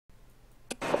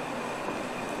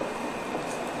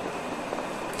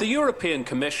The European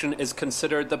Commission is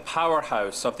considered the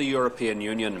powerhouse of the European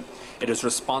Union. It is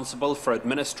responsible for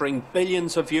administering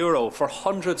billions of euro for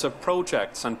hundreds of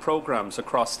projects and programmes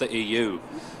across the EU.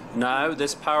 Now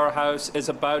this powerhouse is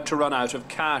about to run out of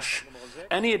cash.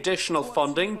 Any additional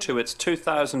funding to its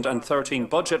 2013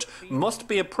 budget must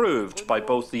be approved by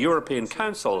both the European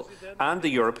Council and the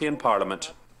European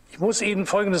Parliament. I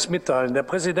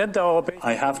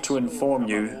have to inform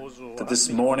you that this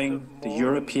morning the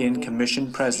European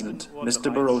Commission President,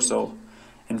 Mr. Barroso,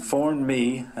 informed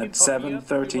me at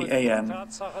 7:30 a.m.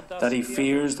 that he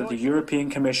fears that the European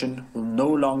Commission will no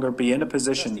longer be in a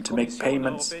position to make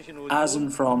payments as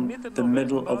and from the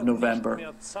middle of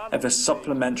November if a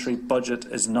supplementary budget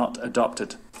is not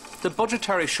adopted. The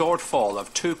budgetary shortfall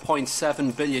of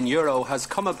 €2.7 billion has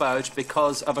come about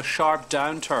because of a sharp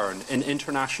downturn in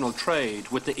international trade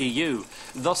with the EU,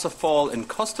 thus a fall in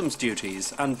customs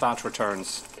duties and VAT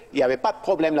returns.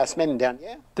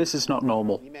 This is not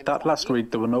normal. That last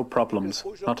week there were no problems,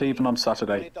 not even on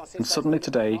Saturday. And suddenly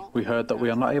today we heard that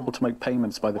we are not able to make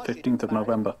payments by the 15th of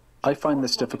November. I find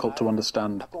this difficult to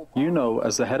understand. You know,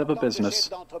 as the head of a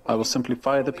business, I will simply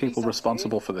fire the people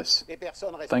responsible for this.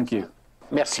 Thank you.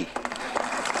 Merci.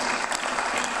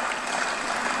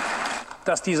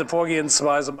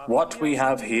 What we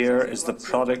have here is the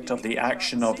product of the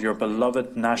action of your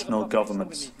beloved national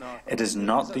governments. It is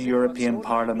not the European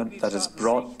Parliament that has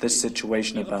brought this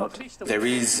situation about. There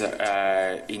is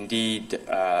indeed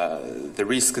the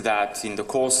risk that in the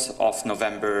course of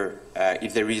November,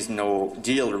 if there is no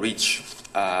deal reached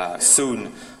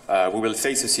soon, we will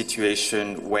face a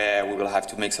situation where we will have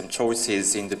to make some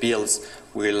choices in the bills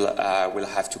we'll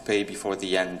have to pay before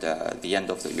the end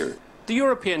of the year. The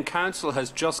European Council has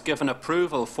just given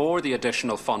approval for the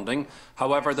additional funding.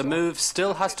 However, the move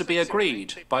still has to be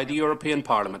agreed by the European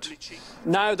Parliament.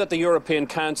 Now that the European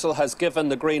Council has given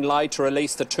the green light to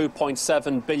release the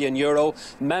 €2.7 billion,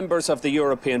 members of the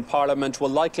European Parliament will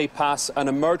likely pass an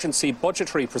emergency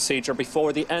budgetary procedure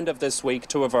before the end of this week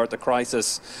to avert the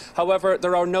crisis. However,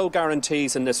 there are no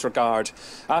guarantees in this regard.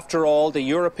 After all, the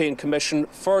European Commission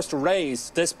first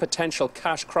raised this potential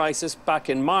cash crisis back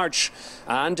in March,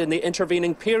 and in the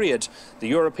intervening period, the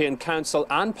European Council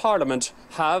and Parliament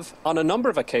have, on a number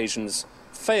of occasions,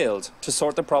 failed to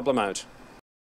sort the problem out.